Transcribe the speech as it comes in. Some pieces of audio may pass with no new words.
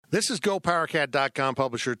This is GoPowerCat.com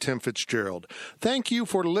publisher Tim Fitzgerald. Thank you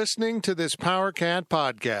for listening to this PowerCat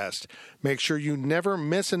podcast. Make sure you never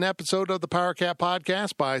miss an episode of the PowerCat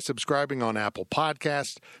podcast by subscribing on Apple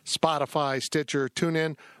Podcasts, Spotify, Stitcher,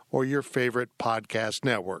 TuneIn, or your favorite podcast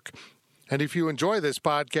network. And if you enjoy this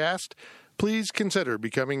podcast, please consider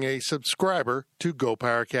becoming a subscriber to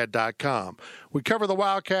GoPowerCat.com. We cover the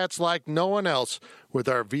Wildcats like no one else, with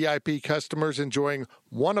our VIP customers enjoying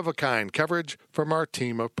one-of-a-kind coverage from our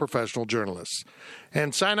team of professional journalists.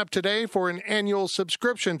 And sign up today for an annual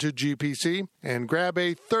subscription to GPC and grab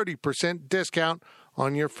a 30% discount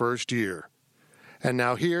on your first year. And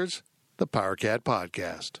now here's the PowerCat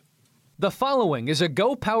Podcast. The following is a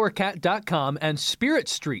GoPowerCat.com and Spirit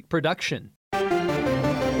Street production.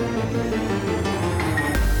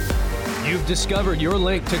 You've discovered your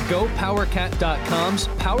link to GoPowerCat.com's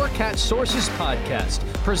PowerCat Sources podcast,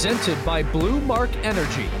 presented by Blue Mark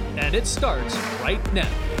Energy, and it starts right now.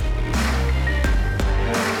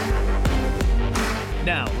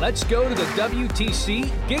 Now, let's go to the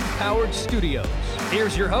WTC gig-powered studios.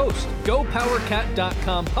 Here's your host,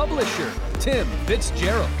 GoPowerCat.com publisher, Tim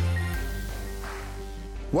Fitzgerald.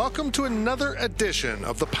 Welcome to another edition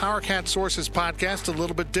of the PowerCat Sources podcast. A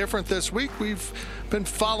little bit different this week. We've been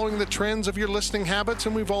following the trends of your listening habits,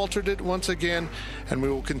 and we've altered it once again, and we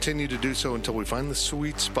will continue to do so until we find the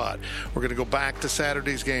sweet spot. We're going to go back to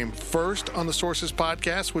Saturday's game first on the Sources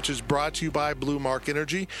podcast, which is brought to you by Blue Mark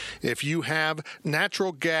Energy. If you have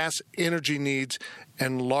natural gas energy needs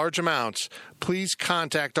and large amounts, please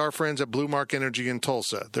contact our friends at Blue Mark Energy in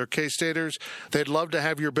Tulsa. They're K-Staters. They'd love to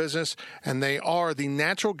have your business, and they are the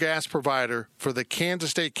natural gas provider for the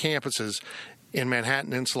Kansas State campuses in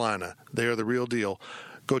Manhattan and Salina. They are the real deal.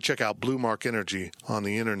 Go check out Blue Mark Energy on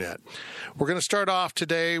the internet. We're going to start off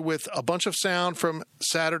today with a bunch of sound from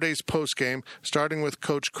Saturday's postgame, starting with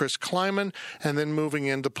Coach Chris Klieman and then moving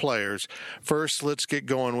into players. First, let's get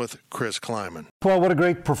going with Chris Klieman. Well, what a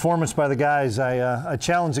great performance by the guys. I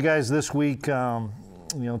challenged the guys this week to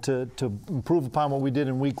improve upon what we did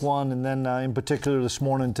in week one, and then in particular this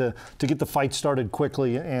morning to get the fight started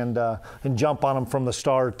quickly and jump on them from the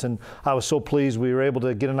start. And I was so pleased we were able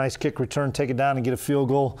to get a nice kick return, take it down, and get a field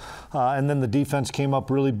goal. And then the defense came up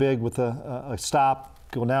really big with a stop,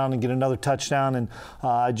 go down and get another touchdown. And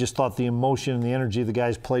I just thought the emotion and the energy the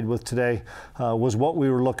guys played with today was what we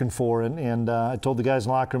were looking for. And I told the guys in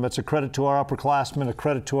the locker room, that's a credit to our upperclassmen, a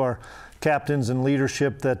credit to our captains and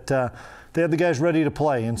leadership that they had the guys ready to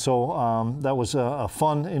play. And so that was a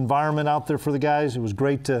fun environment out there for the guys. It was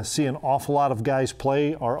great to see an awful lot of guys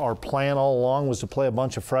play. Our plan all along was to play a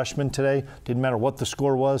bunch of freshmen today. Didn't matter what the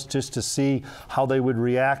score was, just to see how they would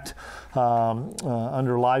react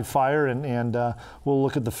under live fire. And we'll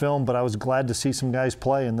look at the film, but I was glad to see some guys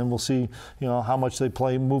play, and then we'll see how much they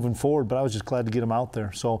play moving forward. But I was just glad to get them out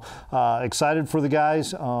there. So excited for the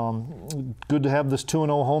guys. Good to have this 2-0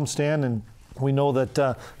 homestand, and we know that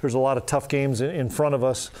there's a lot of tough games in front of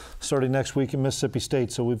us starting next week in Mississippi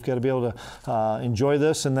State, so we've got to be able to enjoy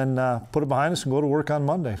this and then put it behind us and go to work on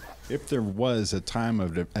Monday. If there was a time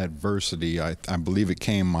of adversity, I believe it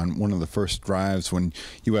came on one of the first drives when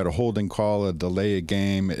you had a holding call, a delay a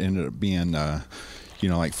game. It ended up being,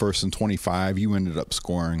 like 1st and 25. You ended up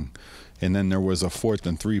scoring. And then there was a 4th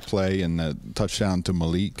and 3 play and the touchdown to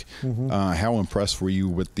Malik. Mm-hmm. How impressed were you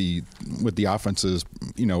with the offense's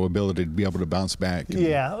ability to be able to bounce back? And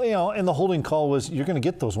the holding call was, you're going to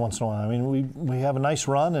get those once in a while. I mean, we have a nice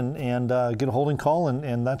run and get a holding call,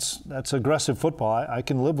 and that's aggressive football. I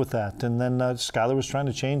can live with that. And then Skyler was trying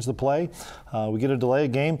to change the play. We get a delay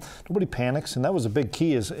of game. Nobody panics, and that was a big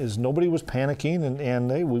key. Is nobody was panicking,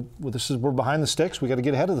 and hey, we're behind the sticks. We got to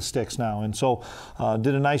get ahead of the sticks now, and so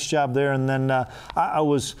did a nice job there. And then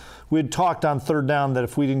we had talked on 3rd down that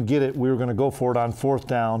if we didn't get it, we were going to go for it on 4th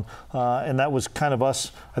down, and that was kind of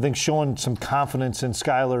us, I think, showing some confidence in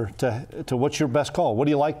Skyler to what's your best call? What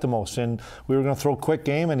do you like the most? And we were going to throw a quick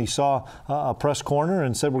game, and he saw a press corner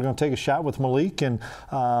and said we're going to take a shot with Malik, and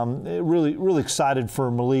really, really excited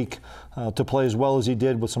for Malik to play as well as he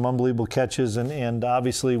did with some unbelievable catches, and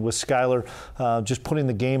obviously with Skyler just putting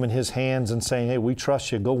the game in his hands and saying, hey, we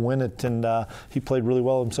trust you, go win it, and he played really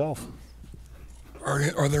well himself.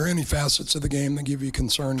 Are there any facets of the game that give you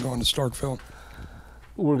concern going to Starkville?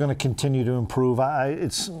 We're going to continue to improve.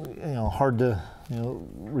 It's hard to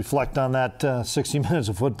reflect on that 60 minutes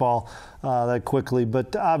of football that quickly.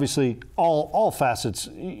 But obviously, all facets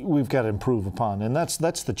we've got to improve upon, and that's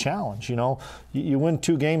the challenge. You win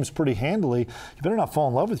 2 games pretty handily. You better not fall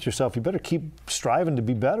in love with yourself. You better keep striving to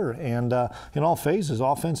be better. And in all phases,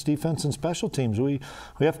 offense, defense, and special teams, we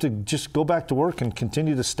have to just go back to work and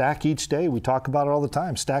continue to stack each day. We talk about it all the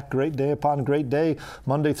time. Stack great day upon great day,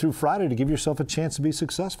 Monday through Friday, to give yourself a chance to be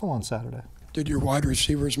successful on Saturday. Did your wide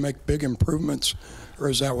receivers make big improvements, or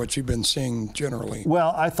is that what you've been seeing generally?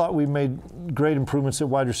 Well, I thought we made great improvements at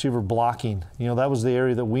wide receiver blocking. That was the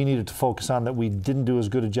area that we needed to focus on, that we didn't do as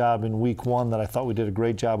good a job in week 1 that I thought we did a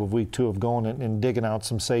great job of week 2 of going and digging out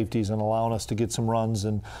some safeties and allowing us to get some runs.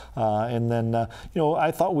 And then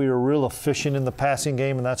I thought we were real efficient in the passing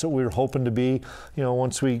game, and that's what we were hoping to be.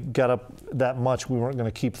 Once we got up that much, we weren't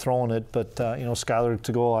going to keep throwing it. But, Skyler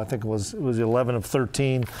to go, I think it was 11 of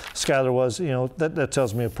 13. Skyler was, that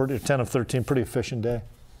tells me a 10 of 13, pretty efficient day.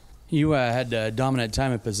 You had a dominant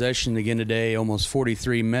time of possession again today, almost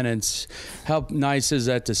 43 minutes. How nice is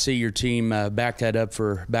that to see your team back that up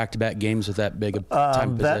for back-to-back games with that big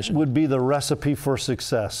time of possession? That would be the recipe for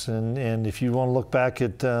success. And if you want to look back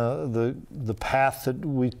at the path that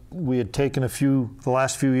we had taken the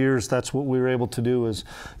last few years, that's what we were able to do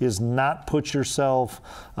is not put yourself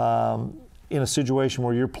in a situation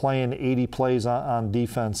where you're playing 80 plays on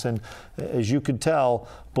defense. And as you could tell,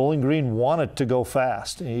 Bowling Green wanted to go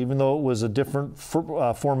fast. Even though it was a different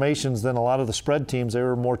formations than a lot of the spread teams, they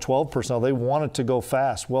were more 12 personnel. They wanted to go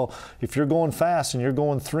fast. Well, if you're going fast and you're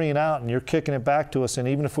going 3 and out and you're kicking it back to us, and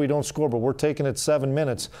even if we don't score, but we're taking it 7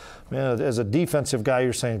 minutes, man, as a defensive guy,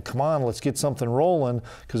 you're saying, come on, let's get something rolling,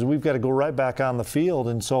 because we've got to go right back on the field.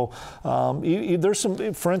 And so there's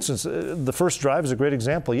some, for instance, the first drive is a great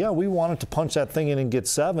example. Yeah, we wanted to punch that thing in and get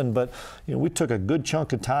 7, but we took a good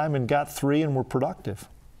chunk of time and got 3 and were productive.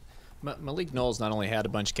 Malik Knowles not only had a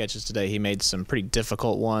bunch of catches today, he made some pretty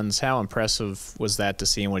difficult ones. How impressive was that to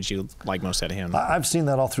see, and what did you like most out of him? I've seen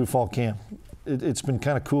that all through fall camp. It's been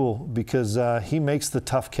kind of cool because he makes the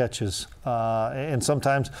tough catches, and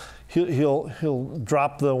sometimes he'll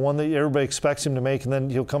drop the one that everybody expects him to make, and then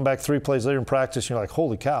he'll come back 3 plays later in practice, and you're like,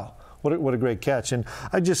 holy cow. What a great catch. And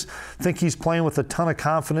I just think he's playing with a ton of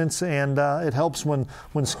confidence, and it helps when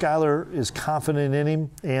Skyler is confident in him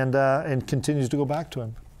and continues to go back to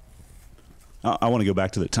him. I want to go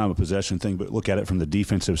back to the time of possession thing, but look at it from the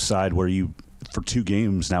defensive side, where you, for 2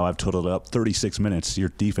 games now, I've totaled up 36 minutes. Your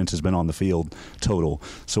defense has been on the field total.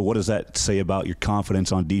 So what does that say about your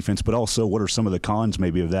confidence on defense? But also, what are some of the cons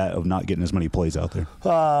maybe of that, of not getting as many plays out there?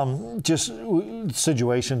 Just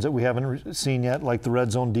situations that we haven't seen yet, like the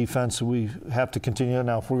red zone defense. We have to continue.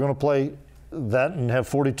 Now, if we're going to play that and have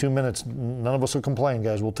 42 minutes, none of us will complain,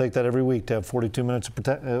 guys. We'll take that every week, to have 42 minutes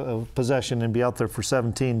of possession and be out there for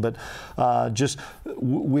 17. But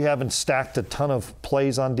we haven't stacked a ton of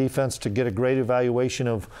plays on defense to get a great evaluation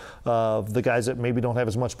of the guys that maybe don't have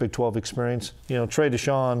as much Big 12 experience. Trey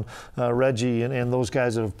Deshawn, Reggie, and those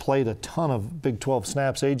guys that have played a ton of Big 12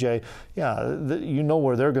 snaps. AJ,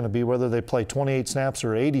 where they're going to be, whether they play 28 snaps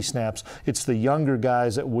or 80 snaps. It's the younger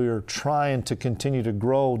guys that we're trying to continue to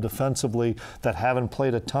grow defensively that haven't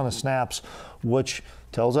played a ton of snaps, which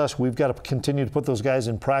tells us we've got to continue to put those guys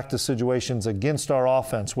in practice situations against our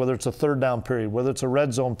offense, whether it's a 3rd down period, whether it's a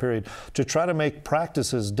red zone period, to try to make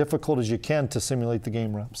practice as difficult as you can to simulate the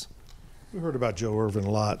game reps. We heard about Joe Irvin a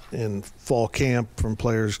lot in fall camp from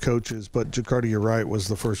players, coaches, but Jacardi Wright was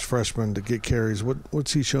the first freshman to get carries.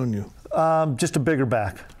 What's he shown you? Just a bigger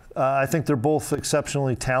back. I think they're both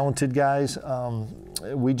exceptionally talented guys.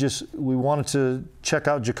 We wanted to check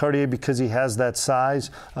out Jacardier because he has that size.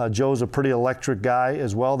 Joe's a pretty electric guy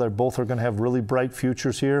as well. They both are going to have really bright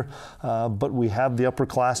futures here. But we have the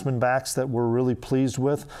upperclassmen backs that we're really pleased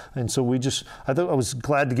with. And so I was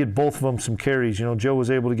glad to get both of them some carries. Joe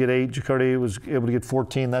was able to get 8. Jacardier was able to get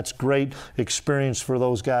 14. That's great experience for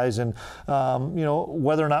those guys. And,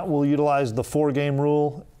 whether or not we'll utilize the 4-game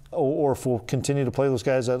rule or if we'll continue to play those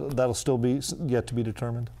guys, that'll still be yet to be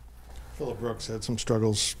determined. Phillip Brooks had some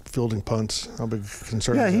struggles fielding punts. How big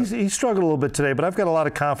concern? Yeah, he struggled a little bit today, but I've got a lot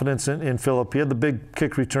of confidence in Phillip. He had the big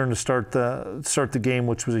kick return to start the game,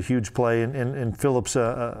 which was a huge play. And Phillip's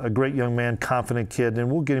a great young man, confident kid,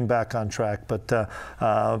 and we'll get him back on track. But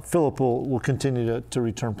Phillip will continue to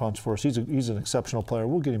return punts for us. He's an exceptional player.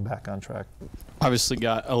 We'll get him back on track. Obviously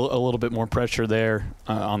got a little bit more pressure there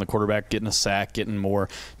on the quarterback, getting a sack, getting more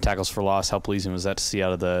tackles for loss. How pleasing was that to see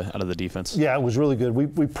out of the defense? Yeah, it was really good.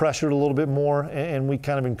 We pressured a little bit more, and we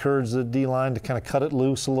kind of encouraged the D-line to kind of cut it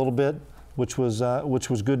loose a little bit, which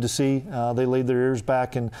was good to see. They laid their ears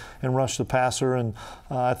back and rushed the passer, and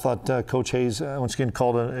I thought Coach Hayes once again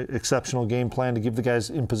called an exceptional game plan to give the guys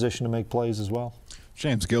in position to make plays as well.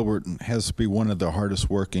 James Gilbert has to be one of the hardest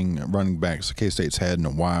working running backs K-State's had in a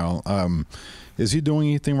while. Is he doing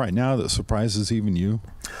anything right now that surprises even you?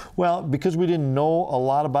 Well, because we didn't know a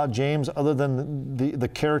lot about James other than the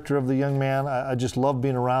character of the young man, I just love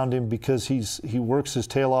being around him because he works his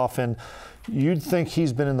tail off, and you'd think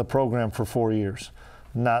he's been in the program for 4 years,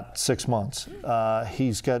 not 6 months.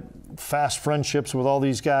 He's got fast friendships with all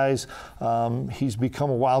these guys. He's become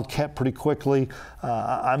a Wildcat pretty quickly.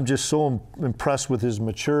 I'm just so impressed with his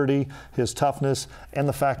maturity, his toughness, and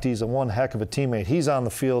the fact he's one heck of a teammate. He's on the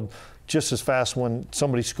field just as fast when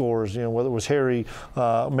somebody scores, whether it was Harry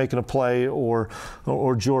making a play or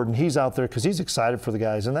Jordan. He's out there because he's excited for the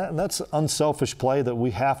guys, and that's unselfish play that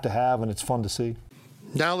we have to have, and it's fun to see.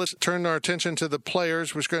 Now let's turn our attention to the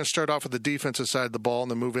players. We're going to start off with the defensive side of the ball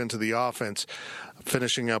and then move into the offense,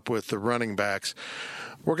 finishing up with the running backs.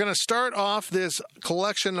 We're going to start off this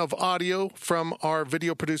collection of audio from our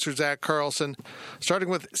video producer, Zach Carlson, starting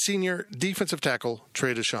with senior defensive tackle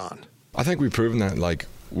Trey Deshawn. I think we've proven that,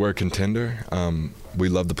 we're a contender. We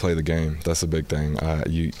love to play the game. That's a big thing. I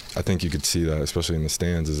think you could see that, especially in the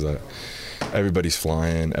stands, is that everybody's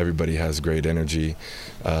flying. Everybody has great energy.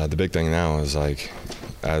 The big thing now is,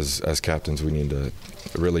 as captains, we need to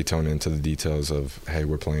really tone into the details of, hey,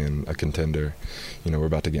 we're playing a contender. We're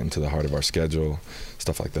about to get into the heart of our schedule,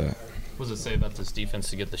 stuff like that. What does it say about this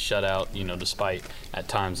defense to get the shutout, despite at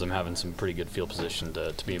times them having some pretty good field position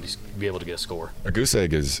to be able to get a score? A goose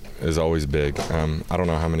egg is always big. I don't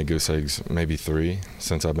know how many goose eggs, maybe 3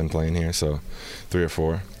 since I've been playing here, so 3 or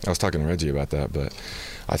 4. I was talking to Reggie about that, but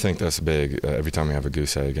I think that's big every time we have a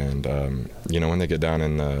goose egg. And, when they get down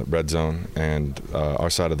in the red zone and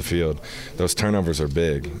our side of the field, those turnovers are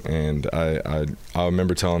big. And I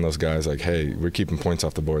remember telling those guys, hey, we're keeping points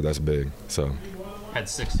off the board. That's big. So. Had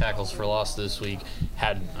 6 tackles for loss this week.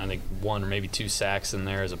 Had, I think, 1 or maybe 2 sacks in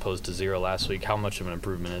there as opposed to 0 last week. How much of an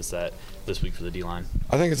improvement is that this week for the D-line?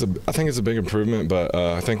 I think it's a big improvement, but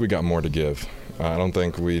I think we got more to give. I don't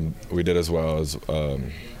think we did as well as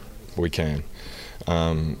we can.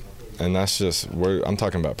 And that's just I'm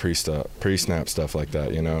talking about pre-snap stuff like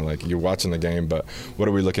that. You're watching the game, but what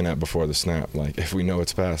are we looking at before the snap? If we know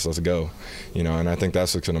it's passed, let's go. And I think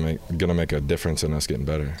that's what's gonna make a difference in us getting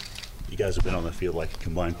better. You guys have been on the field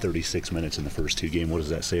combined 36 minutes in the first 2 games. What does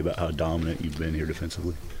that say about how dominant you've been here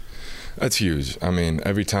defensively? That's huge. I mean,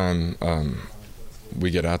 every time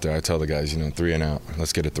we get out there, I tell the guys, 3 and out.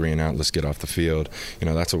 Let's get a 3 and out. Let's get off the field.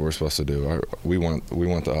 That's what we're supposed to do. We want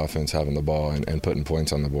the offense having the ball and putting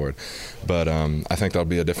points on the board. But I think that'll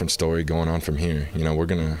be a different story going on from here. We're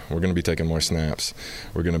gonna be taking more snaps.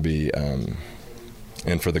 We're gonna be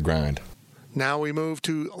in for the grind. Now we move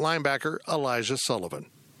to linebacker Elijah Sullivan.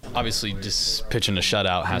 Obviously, just pitching a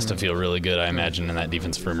shutout has to feel really good, I imagine, in that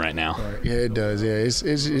defensive room right now. Yeah, it does. Yeah, it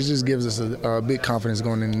just gives us a big confidence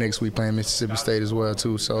going into next week playing Mississippi State as well,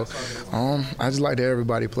 too. So I just like that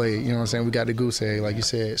everybody play. You know what I'm saying? We got the goose egg, like you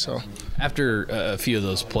said. So after a few of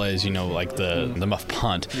those plays, like the muff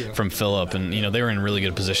punt from Phillip, and, they were in really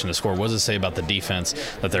good position to score. What does it say about the defense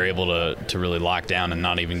that they're able to really lock down and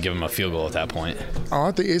not even give them a field goal at that point? Oh,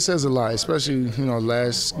 I think it says a lot, especially,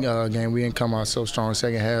 last game we didn't come out so strong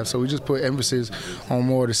second half. So we just put emphasis on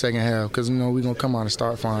more of the second half because, we're going to come out and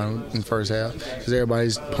start fine in the first half because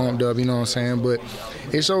everybody's pumped up, you know what I'm saying? But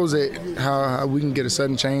it shows that how we can get a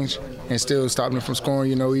sudden change and still stop them from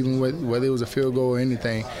scoring, even whether it was a field goal or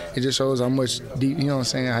anything. It just shows how much deep, you know what I'm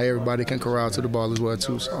saying, how everybody can corral to the ball as well,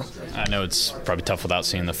 too. So I know it's probably tough without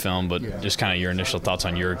seeing the film, but just kind of your initial thoughts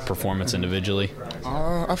on your performance individually.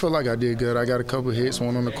 I feel like I did good. I got a couple hits,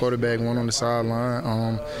 one on the quarterback, one on the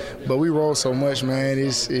sideline. But we rolled so much, man.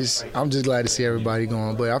 I'm just glad to see everybody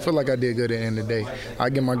going. But I feel like I did good at the end of the day. I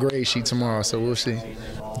get my grade sheet tomorrow, so we'll see.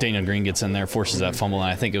 Daniel Green gets in there, forces that fumble, and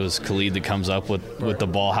I think it was Khalid that comes up with the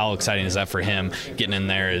ball. How exciting is that for him, getting in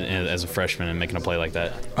there as a freshman and making a play like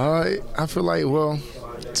that? I feel like,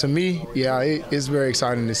 to me, it's very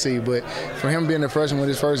exciting to see. But for him being a freshman with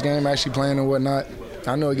his first game, actually playing and whatnot,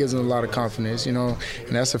 I know it gives him a lot of confidence, and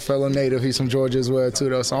that's a fellow native. He's from Georgia as well, too,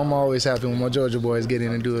 though, so I'm always happy when my Georgia boys get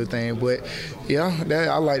in and do a thing. But,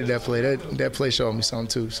 I liked that play. That play showed me something,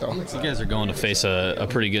 too. So you guys are going to face a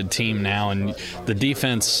pretty good team now, and the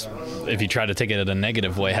defense, if you try to take it in a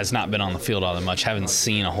negative way, has not been on the field all that much, haven't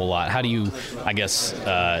seen a whole lot. How do you,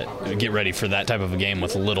 get ready for that type of a game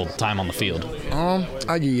with little time on the field?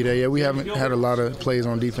 I give you that, we haven't had a lot of plays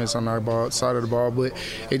on defense on our side of the ball, but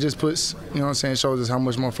it just puts, shows us how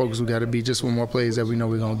much more focused we got to be just with more plays that we know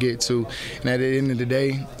we're going to get to. And at the end of the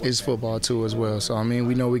day, it's football too as well. So, I mean,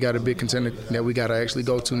 we know we got a big contender that we got to actually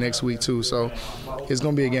go to next week too. So it's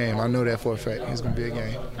going to be a game. I know that for a fact. It's going to be a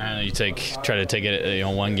game. I know you try to take it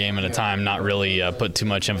one game at a time, not really put too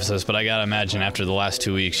much emphasis, but I got to imagine after the last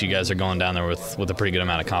 2 weeks, you guys are going down there with a pretty good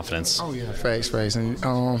amount of confidence. Oh, yeah, facts. And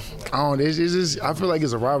it's just, I feel like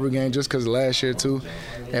it's a rivalry game just because last year too,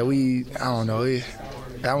 that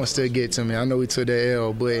that one still get to me. I know we took that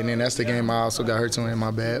L, and then that's the game I also got hurt to in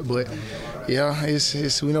my bad. But, yeah,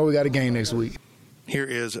 we know we got a game next week. Here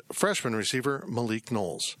is freshman receiver Malik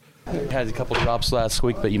Knowles. You had a couple drops last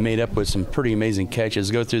week, but you made up with some pretty amazing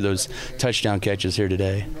catches. Go through those touchdown catches here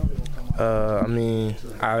today.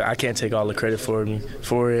 I can't take all the credit for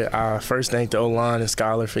it. I first thank the O-line and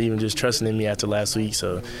Skylar for even just trusting in me after last week.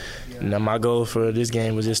 So my goal for this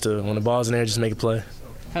game was just to, when the ball's in there, just make a play.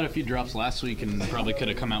 Had a few drops last week and probably could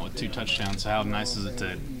have come out with 2 touchdowns. How nice is it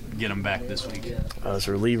to get them back this week? As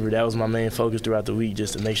a reliever, that was my main focus throughout the week,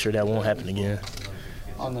 just to make sure that won't happen again.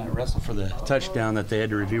 On that wrestle for the touchdown that they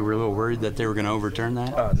had to review, were a little worried that they were going to overturn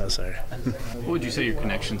that? No, sir. What would you say your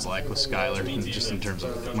connection's like with Skylar, just in terms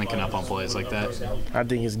of linking up on plays like that? I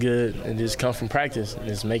think it's good. It just comes from practice.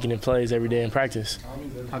 It's making it plays every day in practice.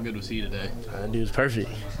 How good was he today? That dude's perfect.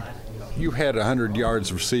 You had 100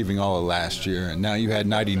 yards receiving all of last year, and now you had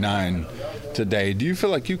 99 today. Do you feel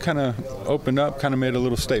like you kind of opened up, kind of made a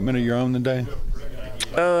little statement of your own today?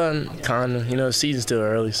 Kind of. The season's still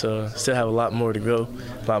early, so still have a lot more to go,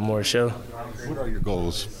 a lot more to show. What are your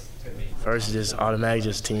goals? First, just automatic,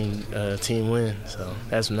 just team win. So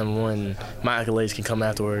that's number one. My accolades can come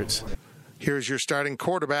afterwards. Here's your starting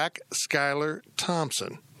quarterback, Skylar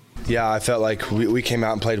Thompson. Yeah, I felt like we came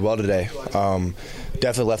out and played well today.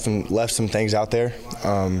 Definitely left some things out there.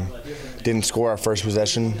 Didn't score our first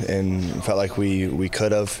possession and felt like we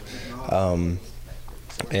could have.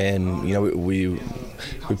 And we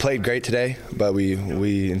played great today, but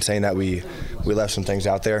we in saying that we left some things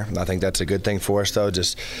out there. I think that's a good thing for us, though.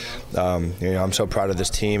 Just I'm so proud of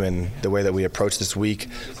this team and the way that we approached this week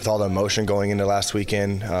with all the emotion going into last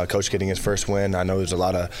weekend. Coach getting his first win. I know there's a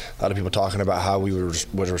lot of people talking about how we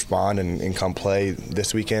would respond and come play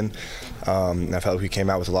this weekend. I felt like we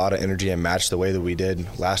came out with a lot of energy and matched the way that we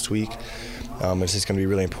did last week. It's just going to be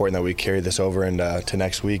really important that we carry this over to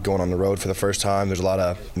next week, going on the road for the first time. There's a lot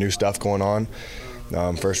of new stuff going on.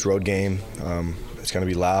 First road game. It's going to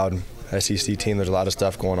be loud. SEC team, there's a lot of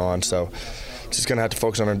stuff going on. So just going to have to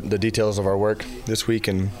focus on the details of our work this week,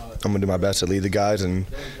 and I'm going to do my best to lead the guys and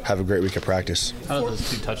have a great week of practice. How did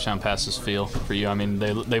those 2 touchdown passes feel for you? I mean,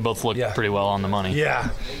 they both looked pretty well on the money. Yeah,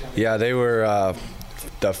 they were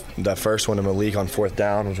the first one to Malik on 4th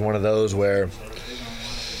down was one of those where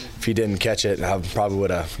if he didn't catch it, I probably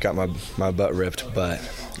would have got my butt ripped. But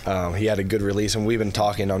he had a good release, and we've been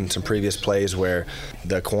talking on some previous plays where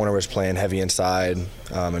the corner was playing heavy inside,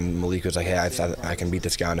 and Malik was like, hey, I can beat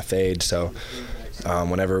this guy on a fade. So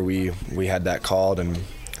whenever we had that called, and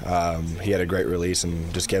he had a great release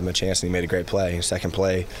and just gave him a chance, and he made a great play. Second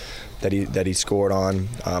play that he scored on,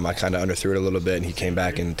 I kind of underthrew it a little bit, and he came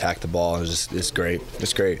back and attacked the ball. It's great.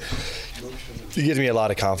 It's great. It gives me a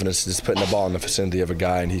lot of confidence just putting the ball in the vicinity of a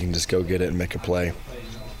guy and he can just go get it and make a play.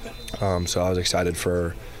 So I was excited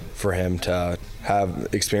for him to have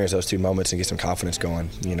experienced those 2 moments and get some confidence going.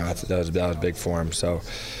 That was big for him. So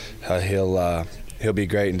he'll be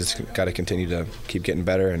great, and just got to continue to keep getting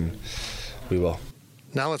better, and we will.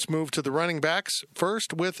 Now let's move to the running backs.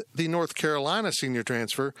 First with the North Carolina senior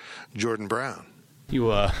transfer, Jordan Brown. You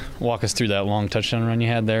walk us through that long touchdown run you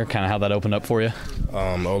had there, kind of how that opened up for you?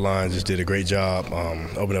 O-line just did a great job,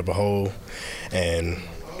 opened up a hole and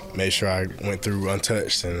made sure I went through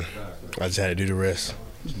untouched, and I just had to do the rest.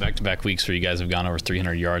 Back-to-back weeks where you guys have gone over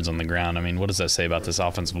 300 yards on the ground. I mean, what does that say about this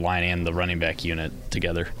offensive line and the running back unit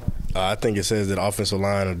together? I think it says that the offensive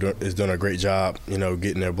line is doing a great job,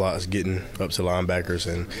 getting their blocks, getting up to linebackers,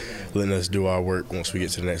 and letting us do our work once we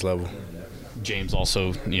get to the next level. James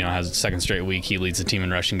also, has a second straight week. He leads the team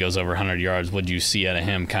in rushing, goes over 100 yards. What do you see out of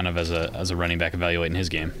him kind of as a running back evaluating his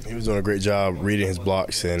game? He was doing a great job reading his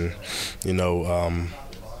blocks and,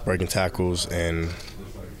 breaking tackles and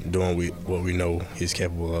doing what we know he's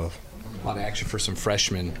capable of. A lot of action for some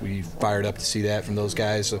freshmen. We fired up to see that from those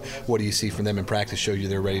guys. So what do you see from them in practice show you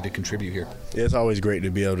they're ready to contribute here? Yeah, it's always great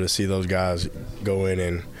to be able to see those guys go in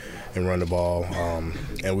and run the ball.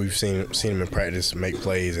 And we've seen them in practice make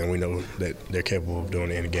plays, and we know that they're capable of doing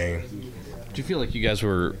it in the game. Do you feel like you guys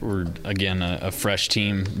were again, a fresh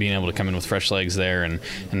team, being able to come in with fresh legs there and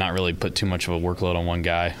not really put too much of a workload on one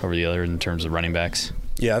guy over the other in terms of running backs?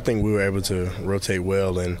 Yeah, I think we were able to rotate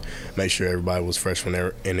well and make sure everybody was fresh when they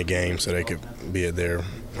were in the game so they could be at their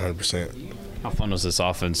 100%. How fun was this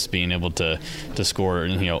offense being able to score,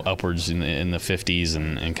 upwards in the 50s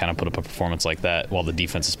and kind of put up a performance like that while the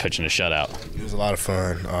defense is pitching a shutout? It was a lot of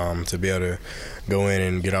fun to be able to go in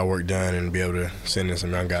and get our work done and be able to send in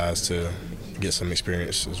some young guys to get some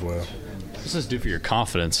experience as well. What does this do for your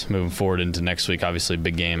confidence moving forward into next week? Obviously, a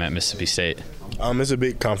big game at Mississippi State. It's a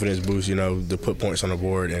big confidence boost, to put points on the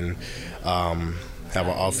board and have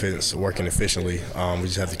our offense working efficiently. We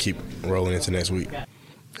just have to keep rolling into next week.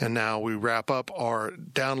 And now we wrap up our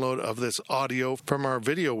download of this audio from our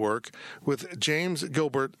video work with James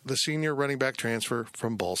Gilbert, the senior running back transfer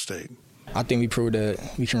from Ball State. I think we proved that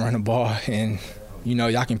we can run the ball, and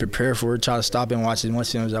y'all can prepare for it, try to stop and watch as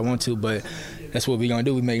much as I want to, but that's what we're going to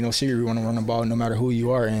do. We make no secret. We want to run the ball no matter who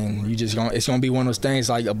you are, and it's going to be one of those things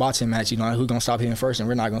like a boxing match, who's going to stop hitting first, and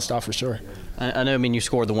we're not going to stop for sure. I know, you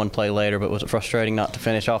scored the one play later, but was it frustrating not to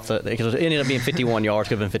finish off because it ended up being 51 yards,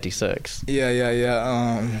 could have been 56.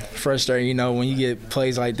 Yeah. Frustrating, when you get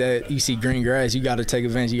plays like that, you see green grass, you got to take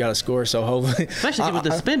advantage, you got to score, so hopefully. Especially with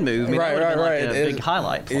the spin move. Right. Like a big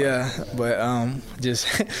highlight play. Yeah, but just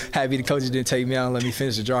happy the coaches didn't take me out and let me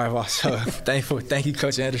finish the drive off, so thank you,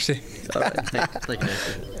 Coach Anderson.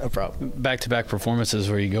 No problem. Back-to-back performances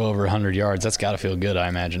where you go over 100 yards, that's got to feel good, I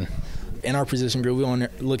imagine. In our position group, we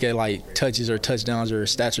don't look at like touches or touchdowns or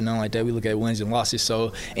stats or nothing like that. We look at wins and losses.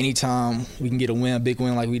 So anytime we can get a big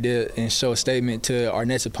win like we did, and show a statement to our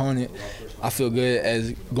next opponent, I feel good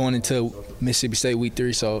as going into Mississippi State Week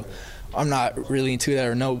 3. So I'm not really into that,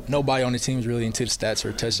 or nobody on the team is really into the stats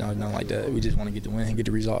or touchdowns, nothing like that. We just want to get the win and get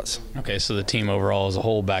the results. Okay, so the team overall as a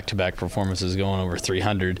whole, back-to-back performances going over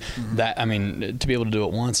 300. Mm-hmm. That, to be able to do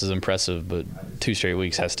it once is impressive, but 2 straight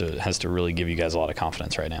weeks has to really give you guys a lot of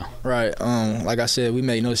confidence right now. Right. Like I said, we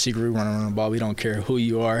make no secret we run around the ball. We don't care who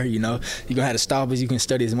you are. You're gonna have to stop us. You can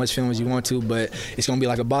study as much film as you want to, but it's gonna be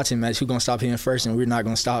like a boxing match. Who's gonna stop hitting first, and we're not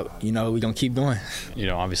gonna stop. We're gonna keep going.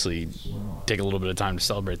 Obviously, take a little bit of time to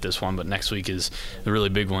celebrate this one, but next week is the really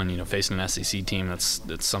big one. Facing an SEC team, that's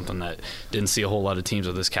something that didn't see a whole lot of teams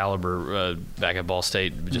of this caliber back at Ball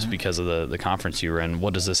State, just because of the conference you were in.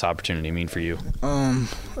 What does this opportunity mean for you?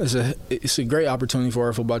 It's a great opportunity for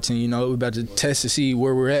our football team. We're about to test to see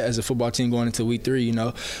where we're at as a football team going into Week 3.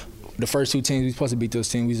 The first 2 teams, we're supposed to beat those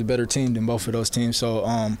teams. We're a better team than both of those teams. So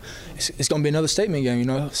it's going to be another statement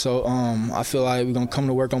game, So I feel like we're going to come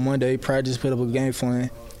to work on Monday, practice, put up a game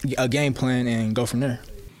plan, and go from there.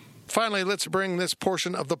 Finally, let's bring this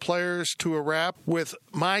portion of the players to a wrap with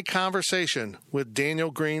my conversation with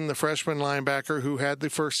Daniel Green, the freshman linebacker who had the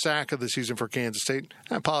first sack of the season for Kansas State.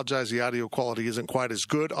 I apologize, the audio quality isn't quite as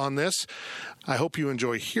good on this. I hope you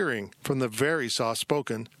enjoy hearing from the very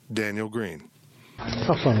soft-spoken Daniel Green.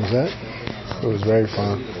 How fun was that? It was very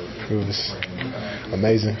fun. It was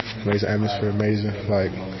amazing atmosphere, amazing,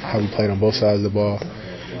 like how we played on both sides of the ball.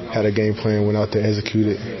 Had a game plan, went out there,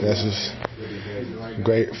 executed. That's just a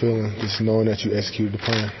great feeling, just knowing that you executed the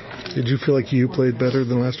plan. Did you feel like you played better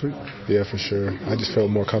than last week? Yeah, for sure. I just felt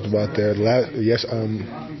more comfortable out there.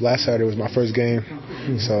 Last Saturday was my first game,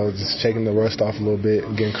 so just shaking the rust off a little bit,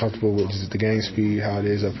 getting comfortable with just the game speed, how it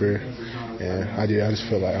is up here. And I just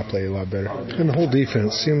feel like I played a lot better. And the whole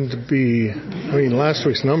defense seemed to be, last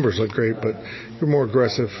week's numbers looked great, but you're more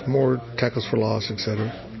aggressive, more tackles for loss,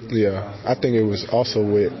 etc. Yeah, I think it was also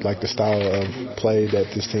with the style of play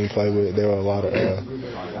that this team played with. There were a lot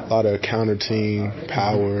of counter team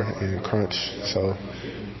power and crunch. So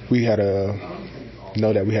we had to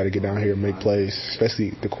know that we had to get down here and make plays,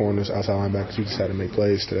 especially the corners, outside linebackers. We just had to make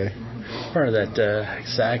plays today. Part of that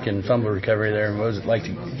sack and fumble recovery there, what was it like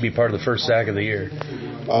to be part of the first sack of the year?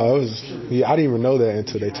 I didn't even know that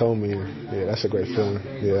until they told me. Yeah, that's a great feeling.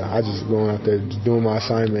 Yeah, I just going out there doing my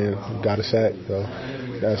assignment and got a sack. So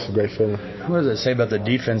that's a great feeling. What does it say about the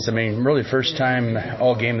defense? Really first time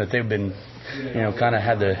all game that they've been, kind of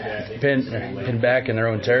had the pin back in their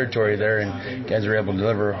own territory there, and guys were able to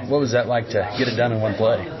deliver. What was that like to get it done in one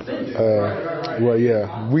play? Well,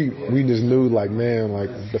 yeah, we just knew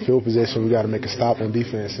the field position, we got to make a stop on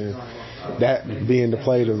defense, and that being the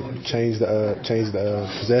play to change the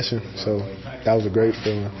possession. So that was a great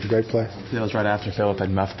feeling, a great play. That was right after Phillip had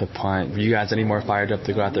muffed the punt. Were you guys any more fired up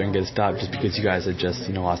to go out there and get a stop just because you guys had just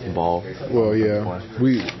lost the ball? Well, yeah,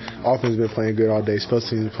 offense been playing good all day. Special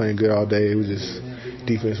teams been playing good all day. It was just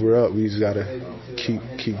defense. We're up. We just got to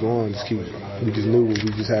keep going. We just knew what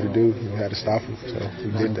we just had to do. We had to stop them. So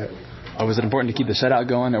we did that. Was it important to keep the shutout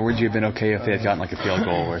going, or would you have been okay if they had gotten a field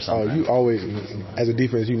goal or something? You always, as a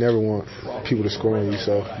defense, you never want people to score on you.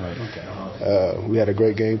 So we had a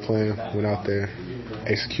great game plan, went out there,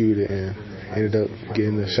 executed, and ended up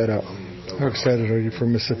getting the shutout. How excited are you for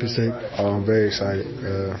Mississippi State? Oh, I'm very excited.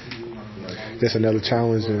 Just another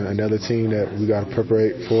challenge and another team that we got to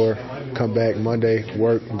prepare for. Come back Monday,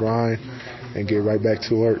 work, grind, and get right back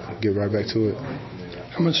to work, get right back to it.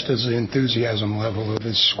 How much does the enthusiasm level of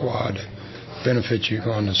this squad benefit you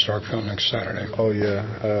going to Starkville next Saturday? Oh,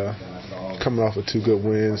 yeah. Coming off of 2 good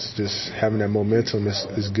wins, just having that momentum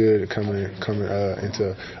is good. Coming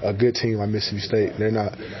into a good team like Mississippi State, they're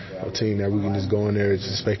not a team that we can just go in there just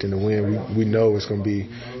expecting to win. We know it's going to be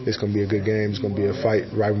a good game. It's going to be a fight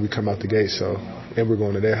right when we come out the gate. So, and we're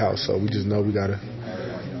going to their house, so we just know we got to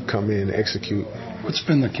come in and execute. What's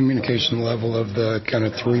been the communication level of the kind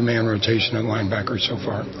of 3-man rotation at linebacker so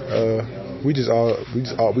far? We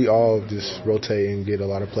all just rotate and get a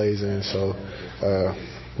lot of plays in. So.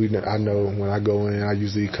 I know when I go in, I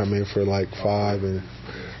usually come in for like 5, and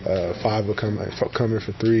 5 will come in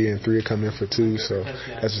for 3, and 3 will come in for 2. So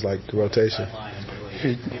that's just like the rotation.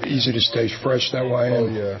 Easy to stay fresh that way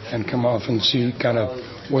and come off and see kind of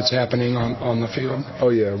what's happening on the field. Oh,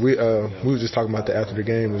 yeah. We were just talking about that after the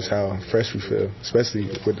game, is how fresh we feel, especially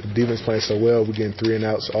with the defense playing so well. We're getting 3 and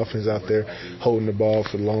outs, offense out there holding the ball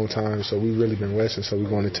for a long time. So we've really been resting. So we're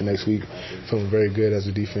going into next week feeling very good as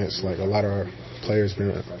a defense. Like a lot of our players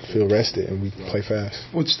feel rested, and we play fast.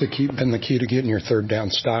 What's been the key to getting your 3rd down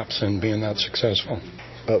stops and being that successful?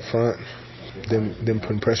 Up front, them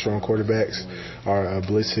putting pressure on quarterbacks, our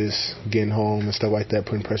blitzes, getting home and stuff like that,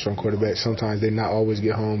 putting pressure on quarterbacks. Sometimes they not always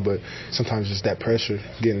get home, but sometimes just that pressure,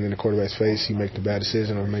 getting in the quarterback's face, you make the bad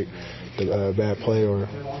decision or make the bad play or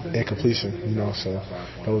incompletion, so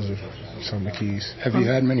those are some of the keys. Have you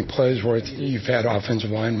had many plays where you've had offensive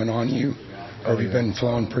linemen on you? Or have you been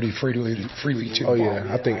flowing pretty freely to the ball?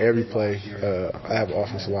 Yeah. I think every play, I have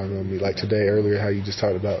offensive linemen on me. Like today, earlier, how you just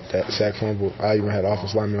talked about that sack fumble. I even had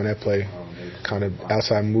offensive linemen on that play, kind of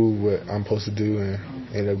outside move what I'm supposed to do, and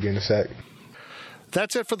ended up getting a sack.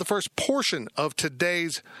 That's it for the first portion of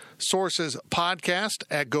today's Sources podcast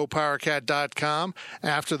at GoPowerCat.com.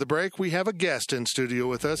 After the break, we have a guest in studio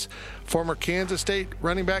with us. Former Kansas State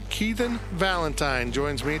running back Keithan Valentine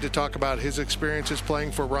joins me to talk about his experiences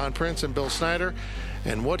playing for Ron Prince and Bill Snyder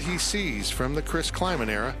and what he sees from the Chris Klieman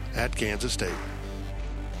era at Kansas State.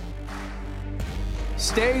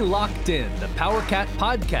 Stay locked in. The PowerCat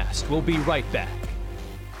podcast will be right back.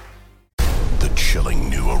 The chilling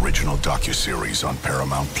new original docuseries on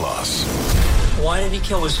Paramount Plus. Why did he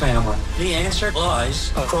kill his family? The answer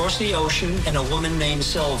lies across the ocean in a woman named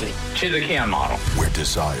Sylvie. She's a Ken model. Where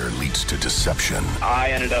desire leads to deception.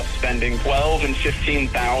 I ended up spending $12,000 and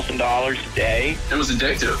 $15,000 a day. It was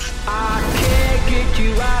addictive. I can't get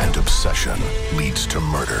you out. And obsession leads to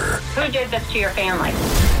murder. Who did this to your family?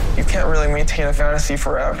 You can't really maintain a fantasy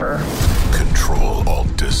forever. Control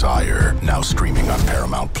Alt Desire. Now streaming on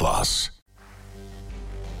Paramount Plus.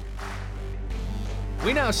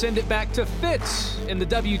 We now send it back to Fitz in the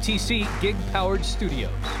WTC gig-powered studios.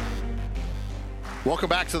 Welcome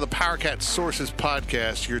back to the PowerCat Sources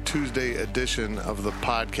podcast, your Tuesday edition of the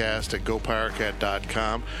podcast at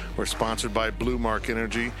GoPowerCat.com. We're sponsored by Blue Mark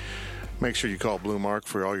Energy. Make sure you call Blue Mark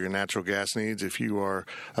for all your natural gas needs. If you are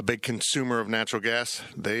a big consumer of natural gas,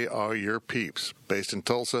 they are your peeps. Based in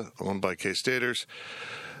Tulsa, owned by K-Staters.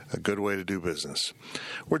 A good way to do business.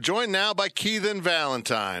 We're joined now by Keithan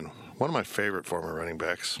Valentine, one of my favorite former running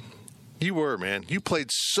backs. You were, man. You played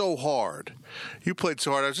so hard. I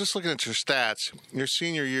was just looking at your stats. Your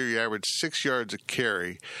senior year, you averaged 6 yards a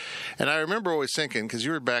carry. And I remember always thinking, because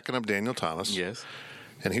you were backing up Daniel Thomas. Yes.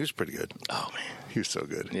 And he was pretty good. Oh, man. He was so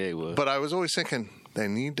good. Yeah, he was. But I was always thinking, they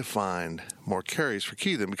need to find more carries for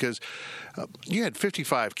Keithan because you had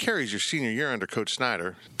 55 carries your senior year under Coach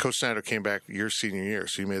Snyder. Coach Snyder came back your senior year,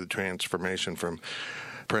 so you made the transformation from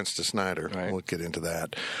Prince to Snyder. Right. We'll get into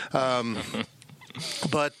that.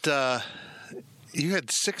 But you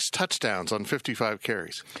had 6 touchdowns on 55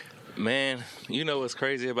 carries. Man, you know what's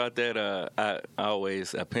crazy about that?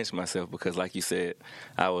 I pinch myself because, like you said,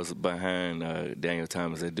 I was behind Daniel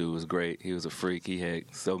Thomas. That dude was great. He was a freak. He had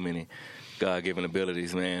so many God-given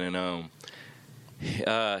abilities, man.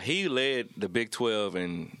 And he led the Big 12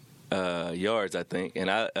 in yards, I think, and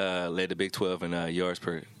I led the Big 12 in yards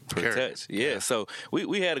per touch. Yeah, so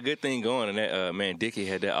we had a good thing going, and that man, Dickey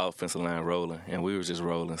had that offensive line rolling, and we were just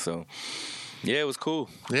rolling. So, yeah, it was cool.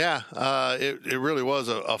 Yeah, it really was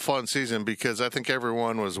a fun season because I think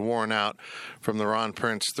everyone was worn out from the Ron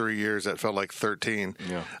Prince 3 years that felt like 13.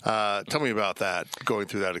 Yeah. Tell me about that, going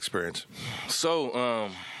through that experience. So,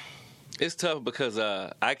 it's tough because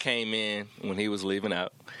I came in when he was leaving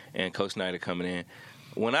out and Coach Snyder coming in.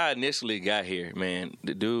 when I initially got here, man,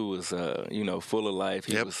 the dude was, full of life.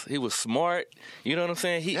 He was smart. You know what I'm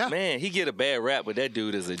saying? He get a bad rap, but that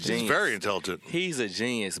dude is a genius. He's very intelligent. He's a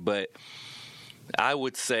genius, but I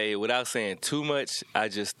would say, without saying too much, I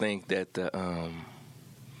just think that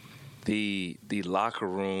the locker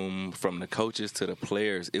room, from the coaches to the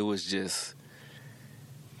players, it was just,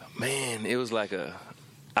 man, it was like I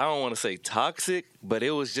don't want to say toxic, but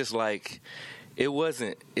it was just like, it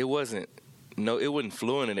wasn't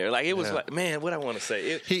fluent in there. Like, it was like, man, what I want to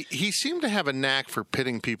say. He seemed to have a knack for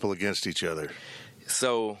pitting people against each other.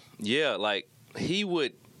 So, yeah, like, he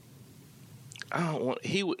would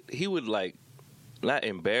like, not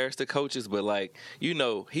embarrass the coaches, but like,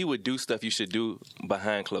 he would do stuff you should do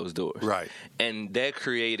behind closed doors. Right. And that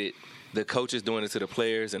created the coaches doing it to the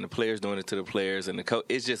players and the players doing it to the players, and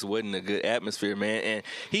it just wasn't a good atmosphere, man. And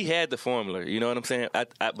he had the formula, you know what I'm saying?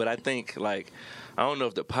 But I think, like, I don't know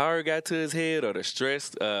if the power got to his head or the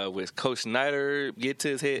stress with Coach Snyder get to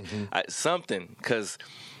his head. Something, because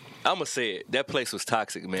I'm going to say it. That place was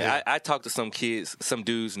toxic, man. Yeah. I talked to some kids, some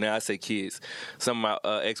dudes, now I say kids, some of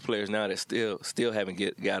my ex-players now that still haven't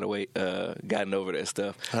gotten over that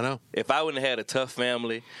stuff. I know. If I wouldn't have had a tough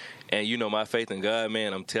family and, my faith in God,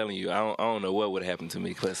 man, I'm telling you, I don't know what would have happened to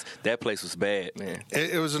me, because that place was bad, man.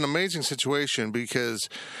 It was an amazing situation, because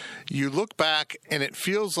you look back and it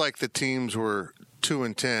feels like the teams were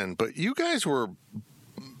 2-10, but you guys were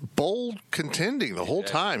bowl contending the whole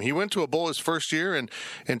time. He went to a bowl his first year, and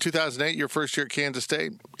in 2008, your first year at Kansas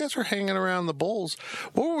State, you guys were hanging around the bowls.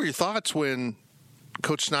 What were your thoughts when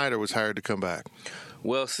Coach Snyder was hired to come back?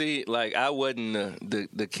 Well, see, like, I wasn't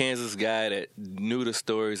the Kansas guy that knew the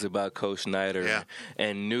stories about Coach Snyder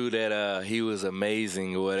and knew that he was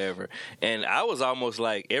amazing or whatever. And I was almost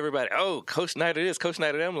like everybody, oh, Coach Snyder this, Coach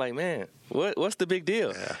Snyder that. I'm like, man, what's the big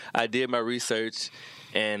deal? Yeah. I did my research.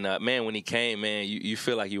 And, man, when he came, man, you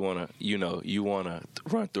feel like you want to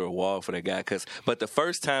run through a wall for that guy. But the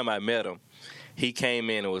first time I met him, he came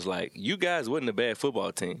in and was like, you guys wasn't a bad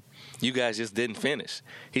football team. You guys just didn't finish.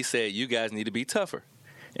 He said, you guys need to be tougher.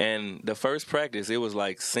 And the first practice, it was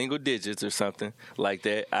like single digits or something like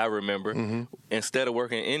that, I remember. Mm-hmm. Instead of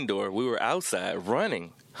working indoor, we were outside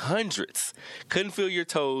running hundreds. Couldn't feel your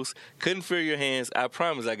toes, couldn't feel your hands. I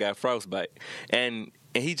promise I got frostbite. And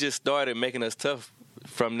he just started making us tough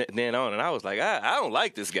from then on, and I was like, I don't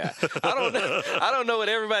like this guy. I don't know what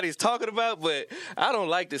everybody's talking about, but I don't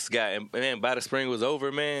like this guy. And man, by the spring was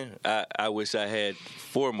over, man, I wish I had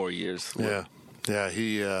 4 more years. Yeah.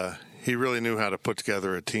 He really knew how to put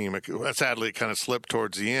together a team. Sadly, it kind of slipped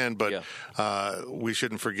towards the end, but we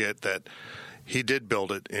shouldn't forget that he did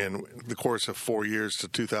build it in the course of 4 years to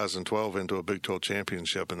 2012 into a Big 12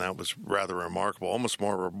 championship, and that was rather remarkable, almost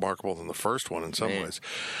more remarkable than the first one in some ways.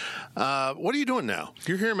 What are you doing now?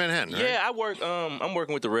 You're here in Manhattan, right? Yeah, I work. I'm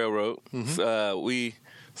working with the railroad.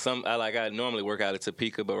 Mm-hmm. I normally work out at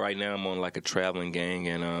Topeka, but right now I'm on like a traveling gang,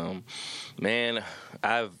 and man,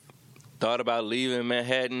 I've thought about leaving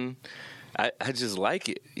Manhattan. I just like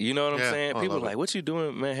it. You know what I'm saying? People are like, what you doing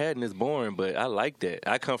in Manhattan is boring, but I like that.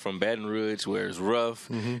 I come from Baton Rouge, where it's rough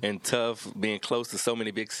and tough, being close to so many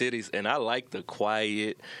big cities, and I like the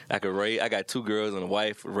quiet. I got 2 girls and a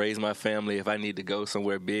wife, raise my family. If I need to go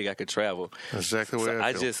somewhere big, I could travel. That's exactly the way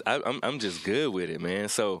I feel. I'm just good with it, man.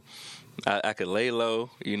 So I could lay low,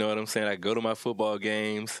 you know what I'm saying? I go to my football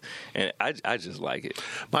games, and I just like it.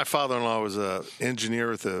 My father-in-law was an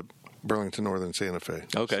engineer at the Burlington Northern Santa Fe.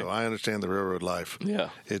 Okay. So I understand the railroad life. Yeah.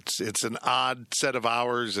 It's an odd set of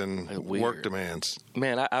hours and work demands.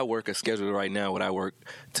 Man, I work a schedule right now where I work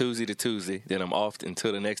Tuesday to Tuesday, then I'm off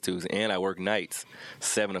until the next Tuesday, and I work nights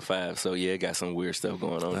 7 to 5. So, yeah, it got some weird stuff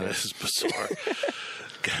going on there. This is bizarre.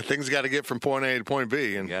 Things got to get from point A to point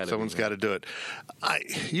B, and someone's got to do it.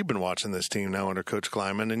 You've been watching this team now under Coach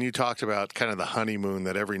Klieman, and you talked about kind of the honeymoon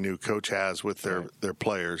that every new coach has with their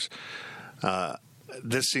players.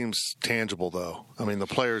 This seems tangible, though. I mean, the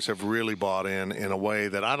players have really bought in a way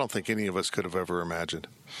that I don't think any of us could have ever imagined.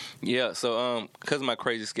 Yeah, so because of my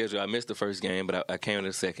crazy schedule, I missed the first game, but I came in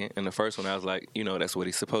the second. And the first one, I was like, that's what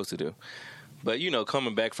he's supposed to do. But,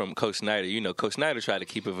 coming back from Coach Snyder, Coach Snyder tried to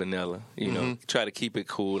keep it vanilla, try to keep it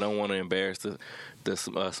cool. Don't want to embarrass the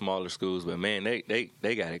smaller schools. But, man, they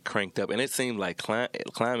got it cranked up. And it seemed like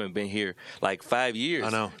Klieman been here like 5 years.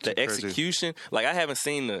 I know. The execution. Like, I haven't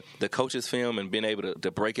seen the coaches' film and been able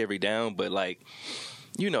to break every down. But, like,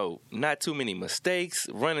 not too many mistakes,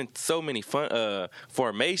 running so many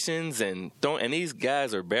formations. And these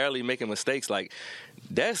guys are barely making mistakes. Like,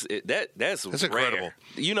 That's rare. Incredible.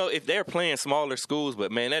 If they're playing smaller schools,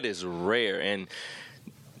 but man, that is rare. And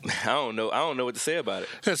I don't know what to say about it.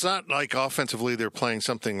 It's not like offensively they're playing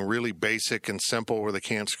something really basic and simple where they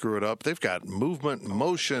can't screw it up. They've got movement,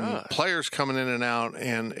 motion, players coming in and out,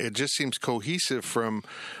 and it just seems cohesive from,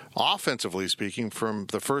 offensively speaking, from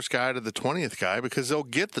the first guy to the 20th guy, because they'll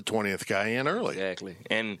get the 20th guy in early. Exactly.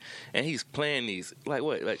 And he's playing these,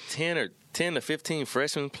 like 10 to 15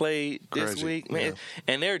 freshmen played this week, man. Yeah.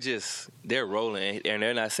 And they're rolling, and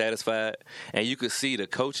they're not satisfied. And you could see the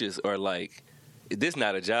coaches are like, this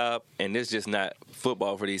not a job, and this just not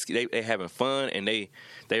football for these kids. They having fun, and they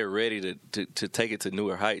are ready to take it to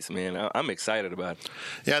newer heights, man. I'm excited about it.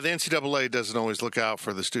 Yeah, the NCAA doesn't always look out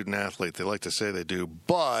for the student athlete. They like to say they do,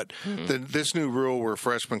 but this new rule where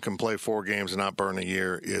freshmen can play 4 games and not burn a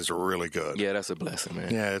year is really good. Yeah, that's a blessing,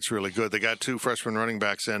 man. Yeah, it's really good. They got 2 freshman running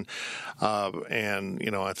backs in,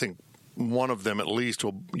 and I think one of them at least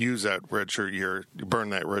will use that redshirt year, burn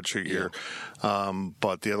that redshirt year,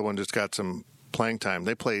 but the other one just got some playing time.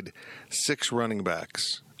 They played 6 running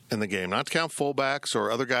backs in the game, not to count fullbacks or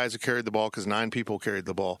other guys that carried the ball, because 9 people carried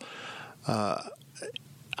the ball. Was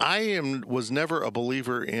never a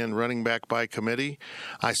believer in running back by committee.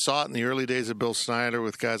 I saw it in the early days of Bill Snyder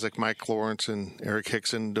with guys like Mike Lawrence and Eric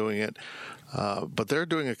Hickson doing it, but they're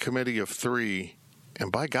doing a committee of 3. And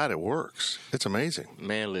by God, it works. It's amazing.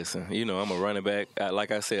 Man, listen, I'm a running back. Like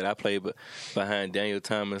I said, I played behind Daniel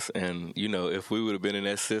Thomas. And, if we would have been in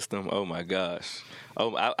that system, oh, my gosh.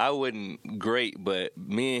 I wouldn't great, but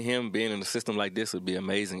me and him being in a system like this would be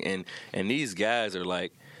amazing. And these guys are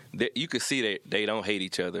like, you can see that they don't hate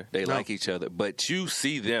each other. They like each other. But you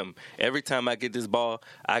see them. Every time I get this ball,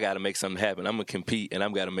 I got to make something happen. I'm going to compete, and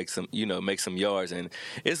I'm got to make some yards. And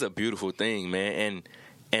it's a beautiful thing, man.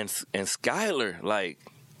 And Skyler, like,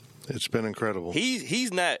 it's been incredible.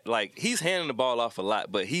 He's not like, he's handing the ball off a lot,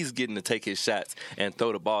 but he's getting to take his shots and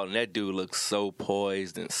throw the ball. And that dude looks so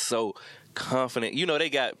poised and so confident. They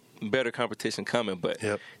got better competition coming, but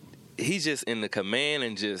he's just in the command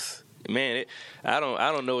and just, man, I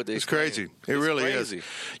don't know what they. It's crazy. It really is.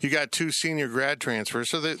 You got 2 senior grad transfers,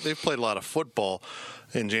 so they've played a lot of football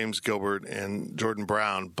in James Gilbert and Jordan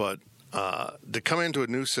Brown, but to come into a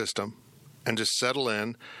new system and just settle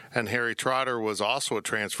in. And Harry Trotter was also a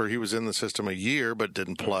transfer. He was in the system a year but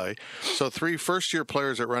didn't play. So 3 first-year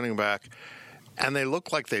players at running back, and they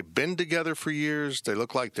look like they've been together for years. They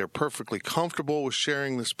look like they're perfectly comfortable with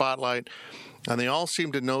sharing the spotlight, and they all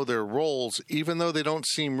seem to know their roles, even though they don't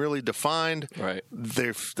seem really defined. Right.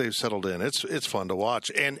 They've settled in. It's fun to watch.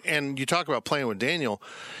 And you talk about playing with Daniel.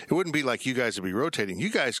 It wouldn't be like you guys would be rotating. You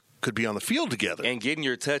guys could be on the field together and getting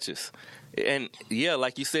your touches. And yeah,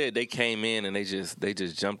 like you said, they came in and they just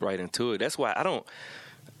jumped right into it. That's why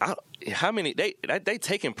how many they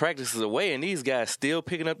taking practices away, and these guys still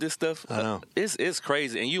picking up this stuff. I know. It's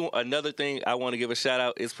crazy. And another thing I want to give a shout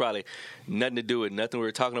out. It's probably nothing to do with nothing we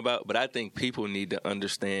were talking about, but I think people need to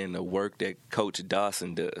understand the work that Coach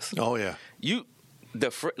Dawson does. Oh yeah.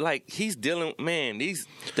 He's dealing, man,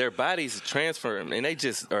 their bodies transfer, and they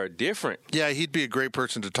just are different. Yeah, he'd be a great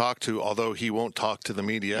person to talk to, although he won't talk to the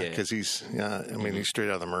media because he's straight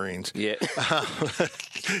out of the Marines. Yeah.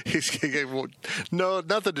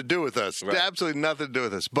 Nothing to do with us. Right. Absolutely nothing to do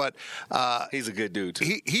with us. But he's a good dude,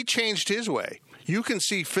 too. He changed his way. You can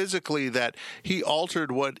see physically that he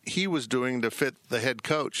altered what he was doing to fit the head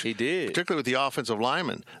coach. He did. Particularly with the offensive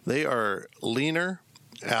linemen. They are leaner.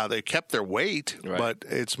 They kept their weight, but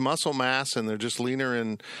it's muscle mass, and they're just leaner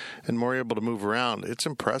and more able to move around. It's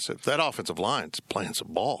impressive. That offensive line's playing some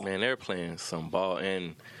ball. Man, they're playing some ball.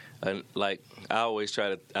 And like I always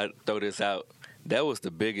try to throw this out, that was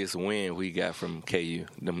the biggest win we got from KU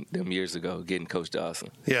them years ago, getting Coach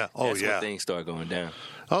Dawson. Yeah. That's when things started going down.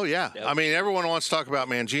 Oh, yeah. I mean, everyone wants to talk about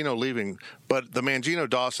Mangino leaving, but the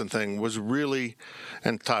Mangino-Dawson thing was really –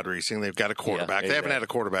 and Todd Reesing, they've got a quarterback. They haven't had a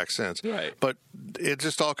quarterback since. Right. But it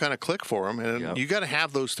just all kind of clicked for them. And you got to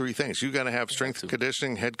have those 3 things. You got to have strength and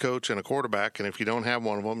conditioning, head coach, and a quarterback. And if you don't have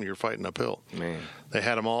one of them, you're fighting uphill. Man. They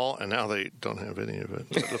had them all, and now they don't have any of it.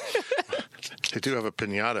 They do have a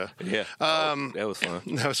piñata. Yeah. That was fun.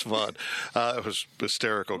 That was fun. It was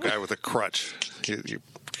hysterical. Guy with a crutch.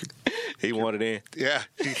 He wanted in. Yeah,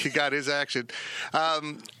 he got his action.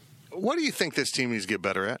 What do you think this team needs to get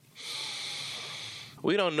better at?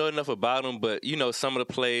 We don't know enough about them, but, some of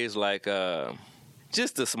the plays like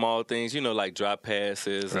just the small things, like drop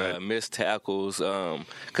passes, missed tackles,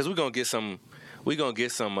 because we're going to get some – we're going to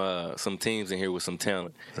get some teams in here with some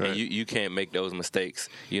talent, and you can't make those mistakes.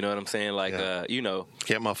 You know what I'm saying? Like,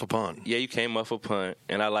 can't muff a punt. Yeah, you can't muff a punt,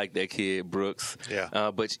 and I like that kid, Brooks. Yeah.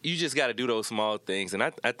 But you just got to do those small things, and I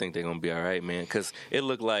think they're going to be all right, man, because it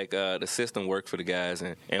looked like the system worked for the guys,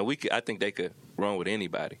 and I think they could run with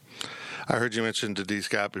anybody. I heard you mention to D.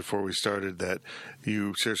 Scott before we started that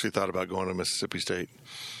you seriously thought about going to Mississippi State.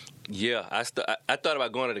 Yeah, I thought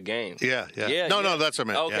about going to the game. Yeah. No, that's what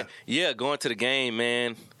I meant. Okay. Yeah, going to the game,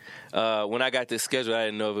 man. When I got this schedule, I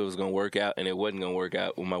didn't know if it was going to work out, and it wasn't going to work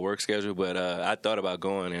out with my work schedule, but I thought about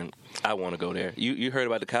going, and I want to go there. You heard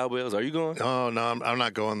about the Cowbells? Are you going? Oh, no, I'm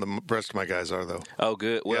not going. The rest of my guys are, though. Oh,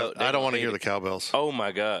 good. Well, I don't want to hear the Cowbells. Oh,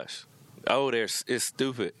 my gosh. Oh, it's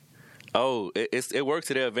stupid. Oh, it works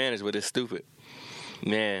to their advantage, but it's stupid.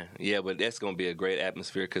 Man, yeah, but that's going to be a great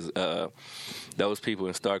atmosphere because those people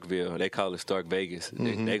in Starkville, they call it Stark Vegas.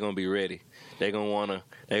 Mm-hmm. They're going to be ready. They're going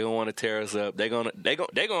to want to tear us up. They're going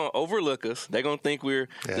to overlook us. They're going to think we're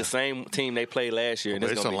the same team they played last year. Well,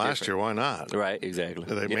 based on last year, why not? Right, exactly.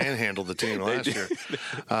 They manhandled the team last year.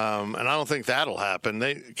 And I don't think that'll happen.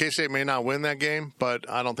 K-State may not win that game, but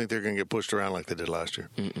I don't think they're going to get pushed around like they did last year.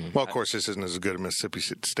 Mm-mm. Well, of course, this isn't as good a Mississippi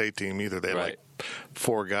State team either. They had like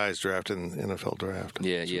 4 guys drafted in the NFL draft.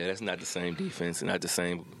 Yeah, that's not the same defense, not the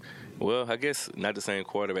same. Well, I guess not the same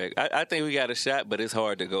quarterback. I think we got a shot, but it's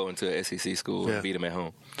hard to go into an SEC school and beat them at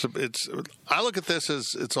home. I look at this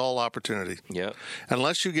as it's all opportunity. Yep.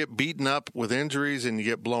 Unless you get beaten up with injuries and you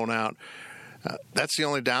get blown out, that's the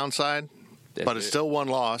only downside. But it's still one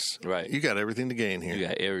loss. Right. You got everything to gain here. You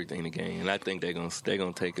got everything to gain, and I think they're gonna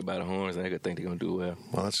take it by the horns, and I think they're gonna do well.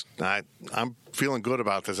 Well, I'm feeling good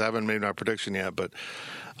about this. I haven't made my prediction yet, but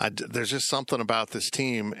there's just something about this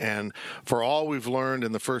team, and for all we've learned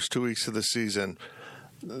in the first 2 weeks of the season,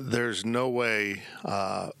 there's no way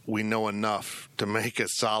we know enough to make a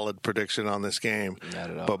solid prediction on this game. Not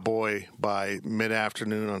at all. But boy, by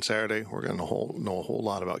mid-afternoon on Saturday, we're going to know a whole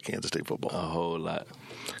lot about Kansas State football. A whole lot.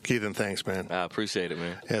 Keithan, thanks, man. I appreciate it,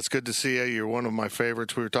 man. Yeah, it's good to see you. You're one of my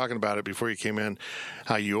favorites. We were talking about it before you came in,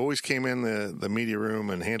 how you always came in the media room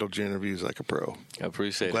and handled your interviews like a pro. I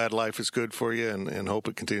appreciate it. Glad life is good for you and hope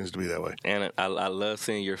it continues to be that way. And I love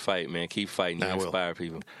seeing your fight, man. Keep fighting. You inspire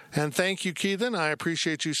people. And thank you, Keithan. I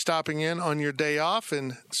appreciate you stopping in on your day off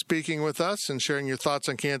and speaking with us and sharing your thoughts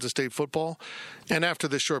on Kansas State football. And after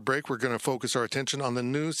this short break, we're going to focus our attention on the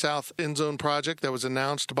new South End Zone project that was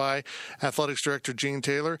announced by Athletics Director Gene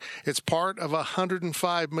Taylor. It's part of a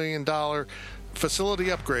 $105 million facility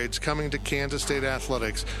upgrades coming to Kansas State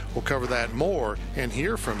Athletics. We'll cover that more and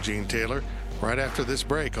hear from Gene Taylor right after this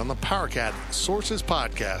break on the PowerCat Sources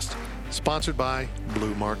Podcast, sponsored by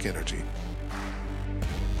Blue Mark Energy.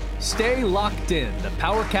 Stay locked in. The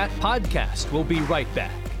PowerCat Podcast will be right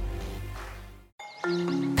back.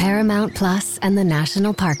 Paramount Plus and the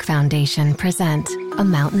National Park Foundation present A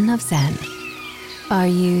Mountain of Zen. Are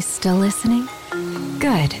you still listening?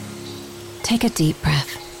 Good. Take a deep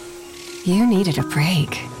breath. You needed a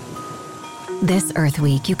break. This Earth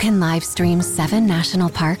Week, you can live stream 7 national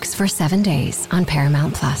parks for 7 days on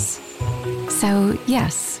Paramount Plus. So,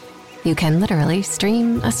 yes, you can literally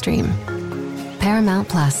stream a stream. Paramount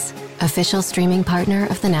Plus, official streaming partner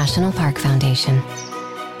of the National Park Foundation.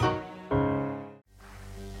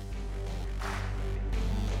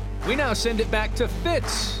 We now send it back to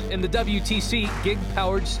Fitz in the WTC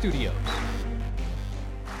gig-powered studios.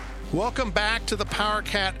 Welcome back to the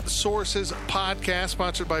PowerCat Sources Podcast,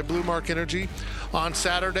 sponsored by Blue Mark Energy. On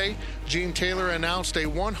Saturday, Gene Taylor announced a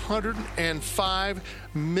 $105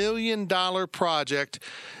 million project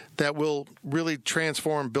that will really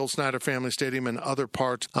transform Bill Snyder Family Stadium and other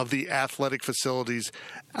parts of the athletic facilities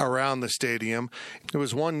around the stadium. It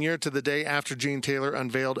was 1 year to the day after Gene Taylor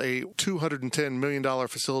unveiled a $210 million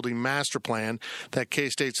facility master plan that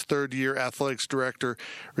K-State's third-year athletics director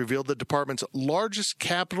revealed the department's largest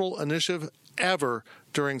capital initiative ever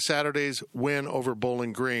during Saturday's win over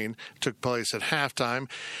Bowling Green. Took place at halftime.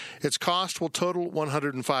 Its cost will total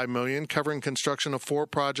 $105 million, covering construction of 4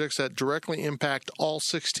 projects that directly impact all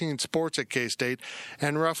 16 sports at K-State,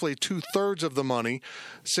 and roughly 2/3 of the money,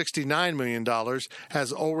 $69 million,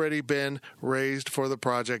 has already been raised for the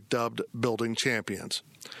project dubbed Building Champions.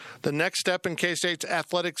 The next step in K-State's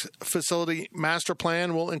athletics facility master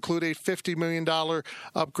plan will include a $50 million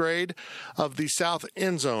upgrade of the south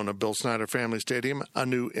end zone of Bill Snyder Family Stadium, a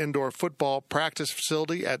new indoor football practice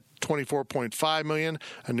facility at $24.5 million,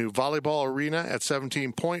 a new volleyball arena at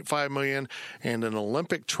 $17.5 million, and an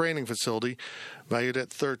Olympic training facility valued at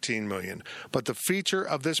 $13 million. But the feature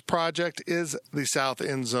of this project is the South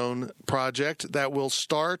End Zone project that will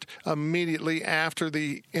start immediately after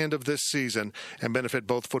the end of this season and benefit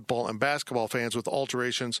both football and basketball fans with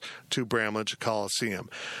alterations to Bramlage Coliseum.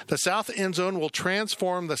 The south end zone will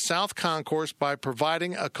transform the south concourse by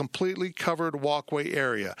providing a completely covered walkway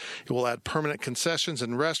area. It will add permanent concessions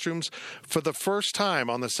and restrooms for the first time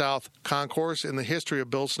on the south concourse in the history of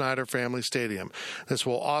Bill Snyder Family Stadium. This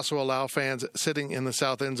will also allow fans sitting in the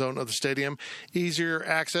south end zone of the stadium easier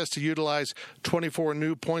access to utilize 24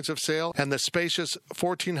 new points of sale and the spacious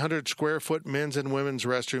 1,400 square foot men's and women's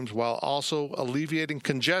restrooms, while also alleviating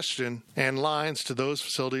congestion and lines to those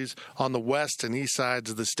facilities on the west and east sides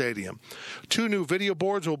of the stadium. 2 new video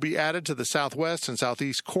boards will be added to the southwest and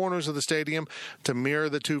southeast corners of the stadium to mirror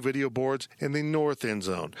the 2 video boards in the north end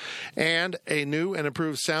zone. And a new and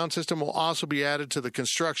improved sound system will also be added to the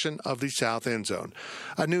construction of the south end zone.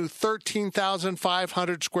 A new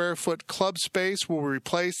 13,500 square foot club space will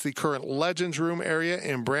replace the current Legends Room area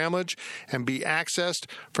in Bramlage and be accessed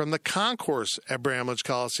from the concourse at Bramlage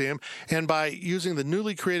Coliseum and by using the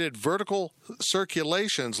newly created vertical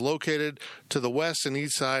circulations located to the west and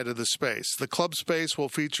east side of the space. The club space will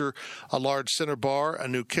feature a large center bar, a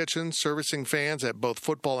new kitchen servicing fans at both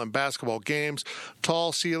football and basketball games,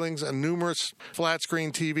 tall ceilings, and numerous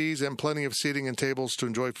flat-screen TVs, and plenty of seating and tables to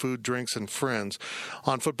enjoy food, drinks, and friends.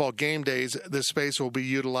 On football game days, this space will be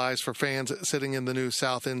utilized for fans sitting in the new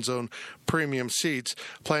South End Zone premium seats.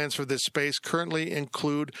 Plans for this space currently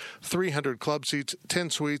include 300 club seats, 10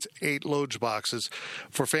 suites, 8 loge boxes.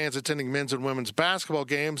 For fans attending men's and women's basketball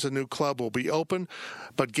games, a new club will be open,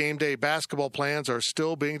 but game day basketball plans are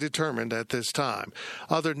still being determined at this time.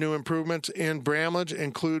 Other new improvements in Bramlage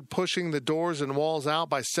include pushing the doors and walls out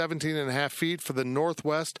by 17.5 feet for the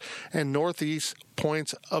northwest and northeast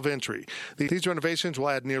points of entry. These renovations will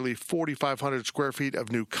add nearly 4,500 square feet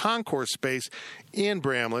of new concourse space in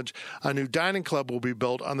Bramlage. A new dining club will be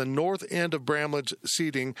built on the north end of Bramlage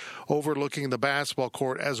seating overlooking the basketball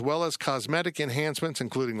court, as well as cosmetic enhancements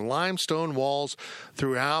including limestone walls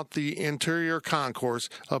throughout the interior concourse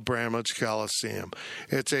of Bramlage Coliseum.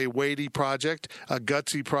 It's a weighty project, a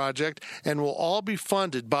gutsy project, and will all be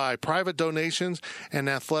funded by private donations and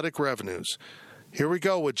athletic revenues. Here we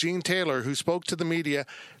go with Gene Taylor, who spoke to the media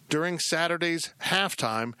during Saturday's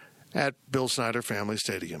halftime at Bill Snyder Family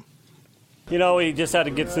Stadium. You know, we just had to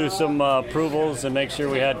get through some approvals and make sure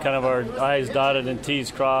we had kind of our I's dotted and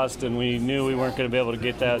T's crossed, and we knew we weren't going to be able to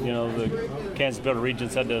get that. You know, the Kansas Board of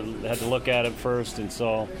Regents had to look at it first, and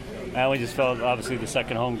we just felt obviously the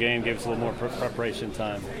second home game gave us a little more preparation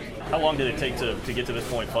time. How long did it take to get to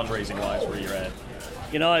this point fundraising-wise where you're at?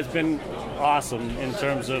 You know, it's been awesome in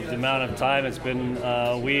terms of the amount of time it's been.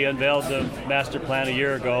 We unveiled the master plan a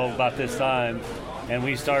year ago about this time, and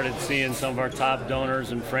we started seeing some of our top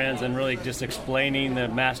donors and friends and really just explaining the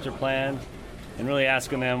master plan and really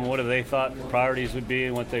asking them what they thought the priorities would be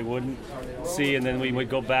and what they wouldn't see, and then we would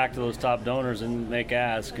go back to those top donors and make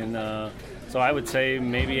ask. And so I would say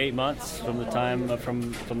maybe 8 months from the time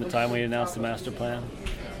from the time we announced the master plan.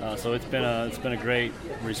 So it's been a great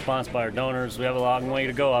response by our donors. We have a long way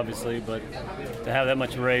to go, obviously, but to have that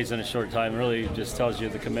much raised in a short time really just tells you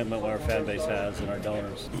the commitment our fan base has and our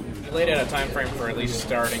donors. You laid out a time frame for at least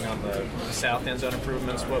starting on the south end zone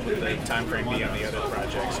improvements. What would the time frame be on the other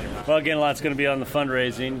projects? Well, again, a lot's going to be on the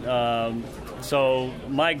fundraising. So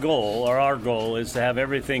my goal, or our goal, is to have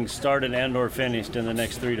everything started and or finished in the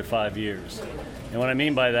next 3 to 5 years. And what I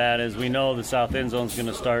mean by that is we know the south end zone is going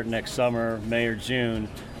to start next summer, May or June.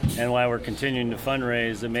 And while we're continuing to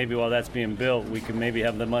fundraise, and maybe while that's being built, we can maybe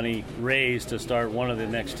have the money raised to start one of the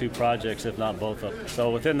next 2 projects, if not both of them. So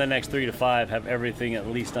within the next 3 to 5, have everything at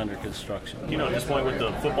least under construction. You know, at this point with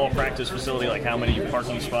the football practice facility, like how many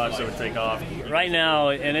parking spots it would take off? Right now,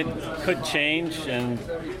 and it could change, and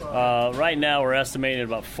right now we're estimating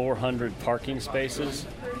about 400 parking spaces,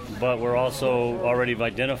 but we're also already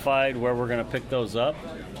identified where we're going to pick those up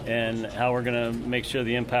and how we're going to make sure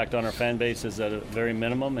the impact on our fan base is at a very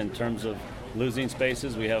minimum in terms of losing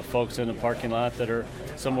spaces. We have folks in the parking lot that are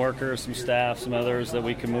some workers, some staff, some others that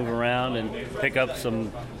we can move around and pick up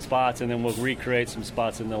some spots, and then we'll recreate some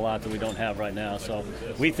spots in the lot that we don't have right now. So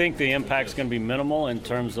we think the impact's going to be minimal in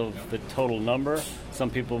terms of the total number. Some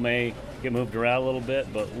people may get moved around a little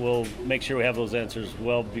bit, but we'll make sure we have those answers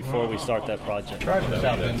well before we start that project.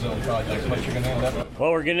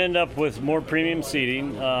 Well, we're going to end up with more premium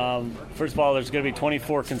seating. First of all, there's going to be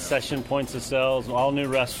 24 concession points of sales, all new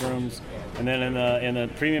restrooms, and then in the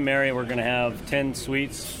premium area, we're going to have 10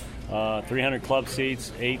 suites, 300 club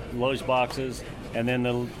seats, 8 loge boxes, and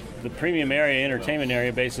then the premium area, entertainment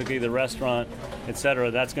area, basically the restaurant,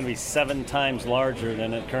 etc., that's going to be 7 times larger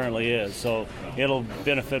than it currently is. So it'll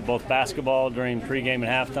benefit both basketball during pregame and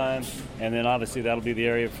halftime, and then obviously that'll be the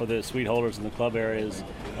area for the suite holders and the club areas.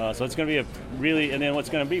 So it's going to be and then what's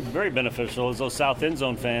going to be very beneficial is those south end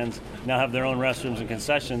zone fans now have their own restrooms and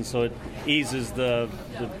concessions, so it eases the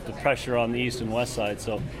pressure on the east and west side.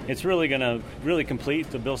 So it's really going to really complete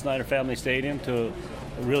the Bill Snyder Family Stadium to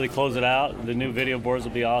really close it out. The new video boards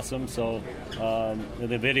will be awesome. So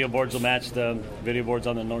the video boards will match the video boards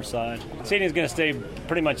on the north side. Seating is going to stay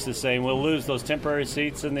pretty much the same. We'll lose those temporary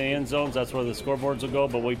seats in the end zones. That's where the scoreboards will go,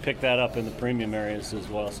 but we pick that up in the premium areas as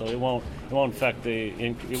well. So it won't affect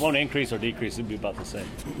it won't increase or decrease. It'll be about the same.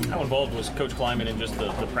 How involved was Coach Kleiman in just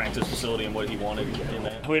the practice facility and what he wanted in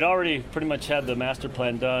that? We'd already pretty much had the master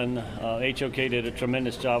plan done. HOK did a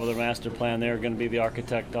tremendous job with the master plan. They were going to be the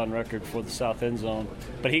architect on record for the south end zone.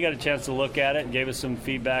 But he got a chance to look at it and gave us some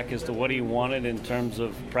feedback as to what he wanted in terms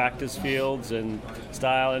of practice fields and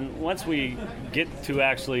style. And once we get to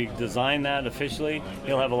actually design that officially,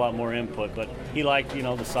 he'll have a lot more input. But he liked,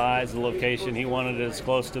 the size, the location. He wanted it as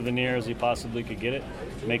close to Vanier as he possibly could get it.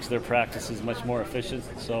 Makes their practices much more efficient.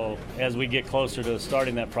 So as we get closer to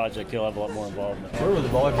starting that project, he'll have a lot more involvement. Where will the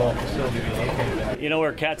volleyball facility be located?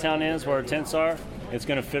 Where Cattawn is, where our tents are? It's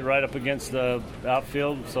going to fit right up against the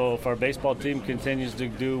outfield. So if our baseball team continues to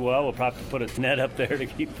do well, we'll probably put a net up there to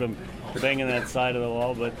keep from banging that side of the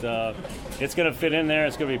wall. But it's going to fit in there.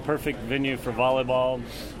 It's going to be a perfect venue for volleyball.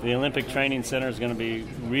 The Olympic Training Center is going to be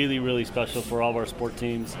really, really special for all of our sport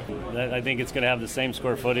teams. I think it's going to have the same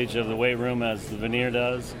square footage of the weight room as the Vanier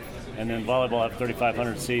does. And then volleyball will have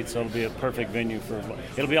 3,500 seats, so it'll be a perfect venue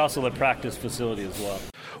it'll be also the practice facility as well.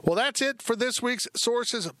 Well, that's it for this week's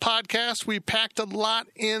Sources podcast. We packed a lot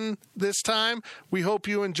in this time. We hope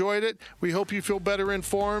you enjoyed it. We hope you feel better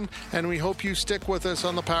informed, and we hope you stick with us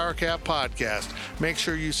on the PowerCat podcast. Make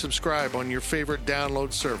sure you subscribe on your favorite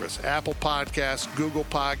download service, Apple Podcasts, Google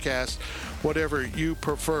Podcasts, whatever you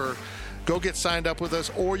prefer. Go get signed up with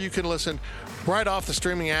us, or you can listen right off the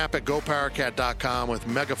streaming app at GoPowerCat.com with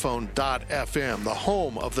Megaphone.fm, the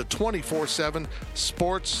home of the 24/7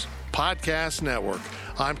 Sports Podcast Network.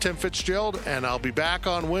 I'm Tim Fitzgerald, and I'll be back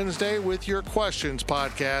on Wednesday with your questions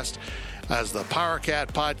podcast as the PowerCat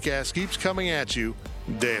podcast keeps coming at you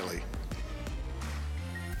daily.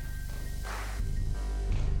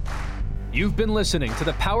 You've been listening to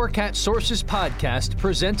the PowerCat Sources podcast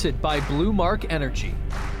presented by Blue Mark Energy.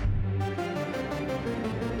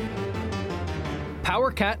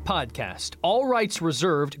 PowerCat Podcast. All rights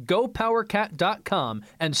reserved. GoPowerCat.com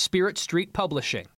and Spirit Street Publishing.